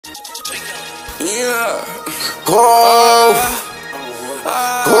Yeah. Go.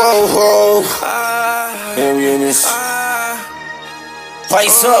 And we in this.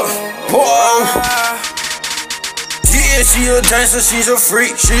 Spice up. Whoa. Yeah, she a dancer, she's a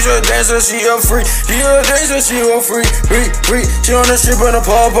freak. She's a dancer, she a freak. She a dancer, she a freak. Freak. She on a strip on a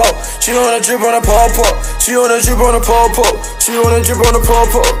pop-up. She on a drip on a pop-up. She on a drip on a pop-up. She on a drip on a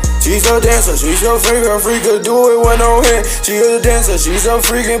pop-up. She's a dancer, she's a freak. A freak could do it with no hand. She a dancer, she's a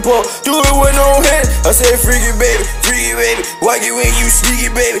freaking pop. Do it with no hand. I say freaky baby, Walk you when you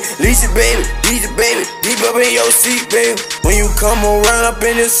sneaky baby. Leash it baby, deep up in your seat baby. When you come around up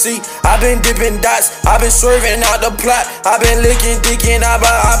in the seat, I been dipping dots, I been swerving out the plot. I been licking, dicking, I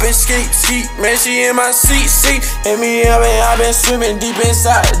been skeet. Man, she in my seat. And me, I been swimming deep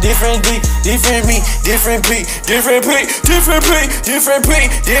inside. Different me, different P, different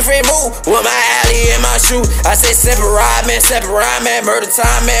move. With my alley in my shoe, I say separate man, murder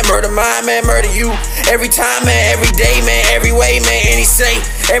time man, murder mine man, murder you. Every time man, every day man, every way man, any say.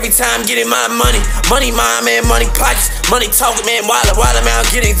 Every time getting my money mine man, money pockets, money talking man, wallet man, I'm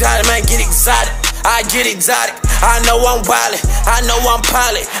getting excited man, get exotic. I get exotic, I know I'm wildin', I know I'm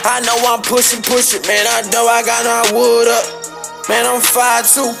pilot, I know I'm pushing, man, I know I got no wood up, man, I'm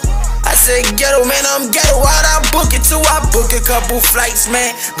 5'2". I said ghetto, man, I'm ghetto, why'd I book it too? I book a couple flights,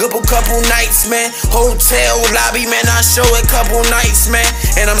 man, couple nights, man. Hotel lobby, man, I show a couple nights, man.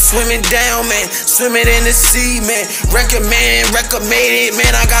 And I'm swimming down, man, swimming in the sea, man. Recommended,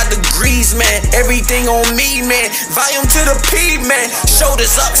 man, I got degrees, man. Everything on me, man, volume to the P, man.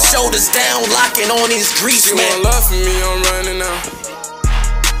 Shoulders up, shoulders down, locking on these grease, man. She want love from me, I'm running out.